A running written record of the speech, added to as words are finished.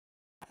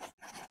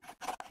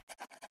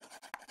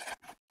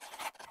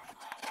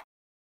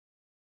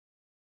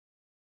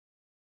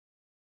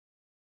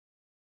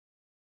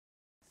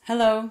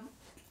Hello,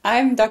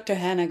 I'm Dr.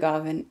 Hanna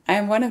Gauvin. I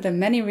am one of the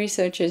many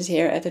researchers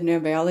here at the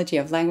Neurobiology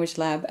of Language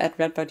lab at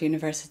Radboud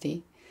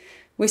University.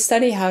 We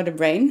study how the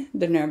brain,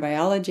 the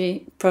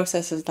neurobiology,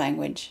 processes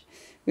language.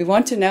 We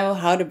want to know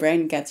how the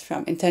brain gets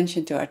from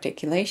intention to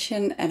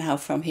articulation and how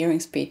from hearing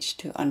speech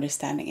to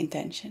understanding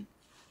intention.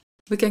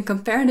 We can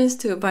compare this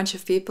to a bunch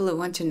of people who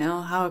want to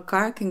know how a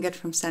car can get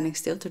from standing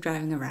still to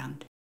driving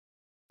around.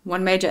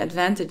 One major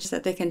advantage is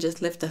that they can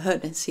just lift the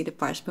hood and see the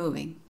parts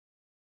moving.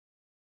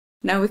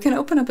 Now we can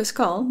open up a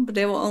skull, but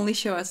they will only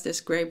show us this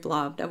gray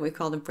blob that we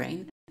call the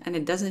brain, and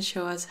it doesn't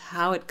show us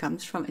how it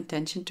comes from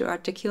intention to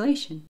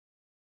articulation.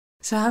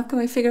 So how can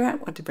we figure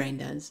out what the brain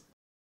does?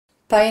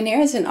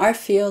 Pioneers in our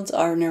field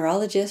are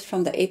neurologists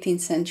from the 18th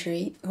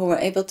century who were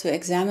able to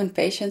examine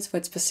patients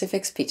with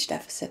specific speech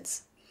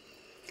deficits.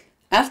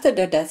 After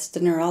their deaths, the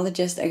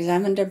neurologists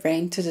examined their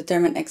brain to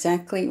determine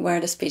exactly where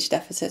the speech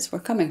deficits were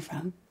coming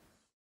from.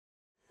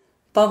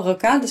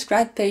 Broca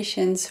described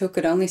patients who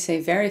could only say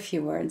very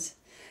few words.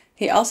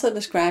 He also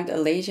described a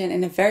lesion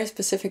in a very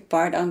specific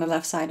part on the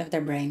left side of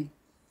their brain.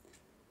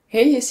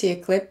 Here you see a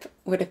clip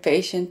with a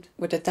patient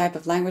with the type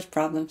of language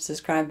problems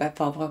described by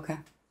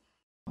Broca.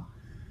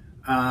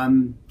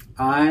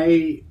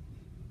 I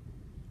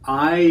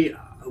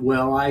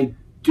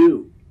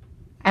do.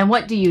 And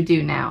what do you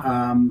do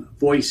now?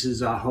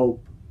 Voices of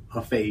Hope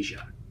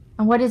aphasia.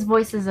 And what is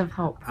Voices of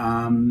Hope?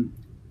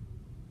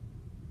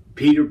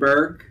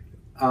 Peterburg,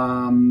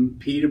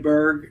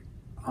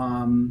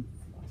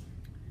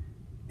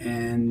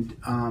 and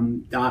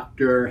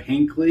Dr.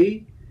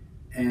 Hinckley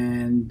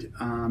and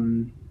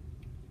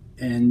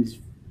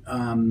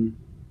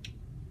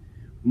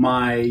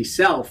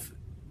myself,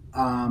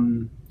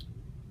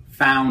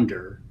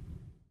 founder.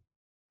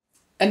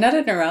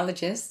 Another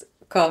neurologist,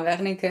 called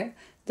Wernicke,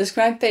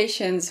 described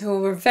patients who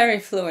were very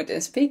fluent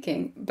in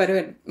speaking, but who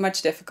had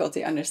much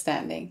difficulty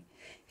understanding.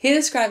 He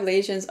described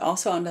lesions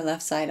also on the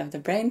left side of the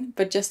brain,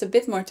 but just a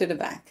bit more to the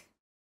back.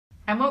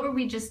 And what were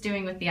we just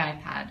doing with the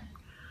iPad?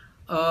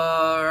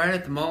 Right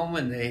at the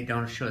moment, they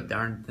don't show a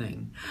darn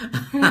thing.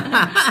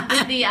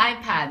 With the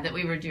iPad that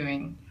we were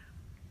doing.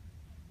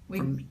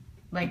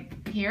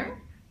 Like here?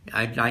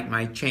 I'd like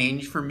my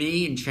change for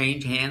me and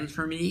change hands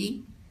for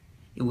me.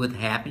 It would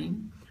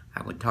happen.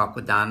 I would talk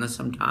with Donna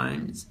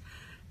sometimes.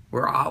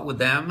 We're out with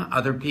them.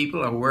 Other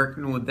people are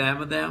working with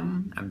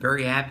them. I'm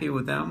very happy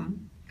with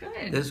them.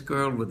 Good. This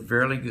girl was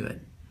very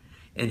good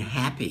and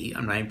happy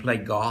when I play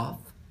golf.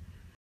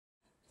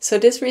 So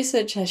this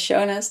research has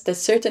shown us that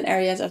certain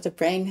areas of the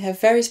brain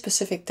have very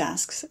specific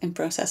tasks in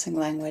processing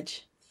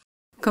language.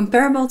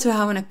 Comparable to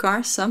how in a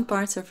car some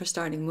parts are for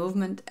starting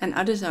movement and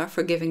others are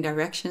for giving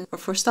direction or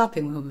for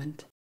stopping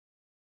movement.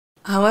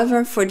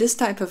 However, for this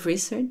type of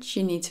research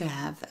you need to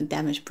have a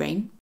damaged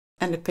brain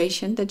and a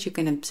patient that you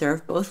can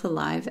observe both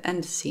alive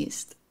and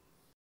deceased.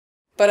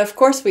 But of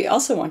course we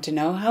also want to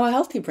know how a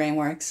healthy brain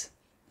works.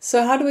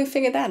 So how do we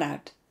figure that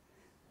out?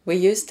 We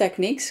use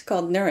techniques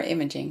called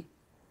neuroimaging.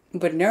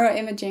 With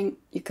neuroimaging,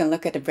 you can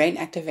look at the brain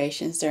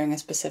activations during a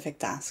specific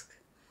task.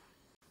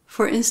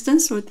 For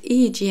instance, with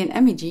EEG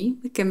and MEG,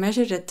 we can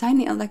measure the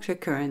tiny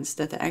electric currents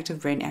that the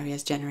active brain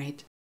areas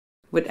generate.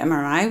 With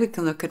MRI, we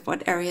can look at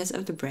what areas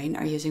of the brain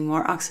are using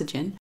more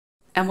oxygen,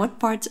 and what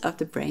parts of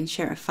the brain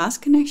share a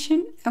fast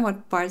connection, and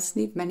what parts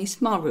need many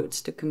small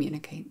routes to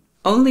communicate.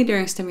 Only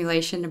during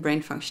stimulation the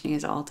brain functioning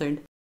is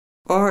altered,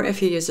 or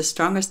if you use the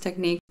strongest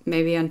technique,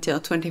 maybe until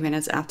 20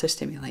 minutes after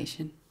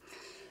stimulation.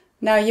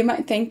 Now you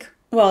might think,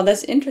 well,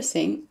 that's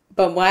interesting,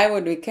 but why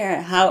would we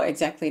care how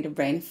exactly the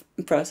brain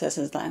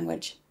processes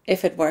language?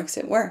 If it works,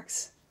 it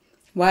works.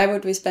 Why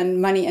would we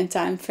spend money and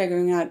time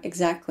figuring out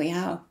exactly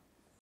how?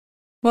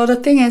 Well, the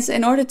thing is,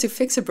 in order to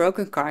fix a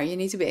broken car, you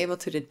need to be able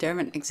to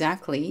determine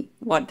exactly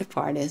what the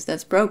part is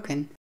that's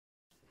broken.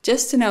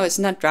 Just to know it's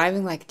not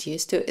driving like it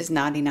used to is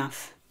not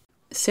enough.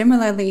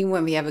 Similarly,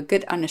 when we have a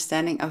good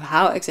understanding of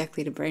how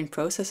exactly the brain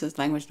processes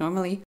language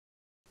normally,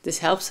 this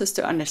helps us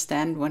to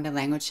understand when the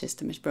language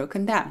system is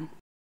broken down.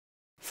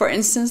 For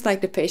instance,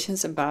 like the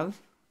patients above,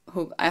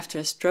 who after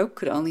a stroke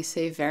could only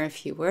say very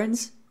few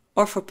words,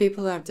 or for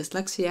people who have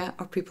dyslexia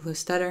or people who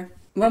stutter.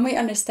 When we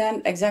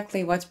understand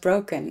exactly what's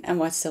broken and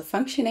what's still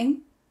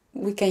functioning,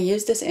 we can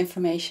use this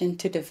information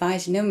to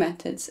devise new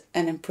methods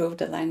and improve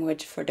the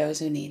language for those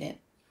who need it.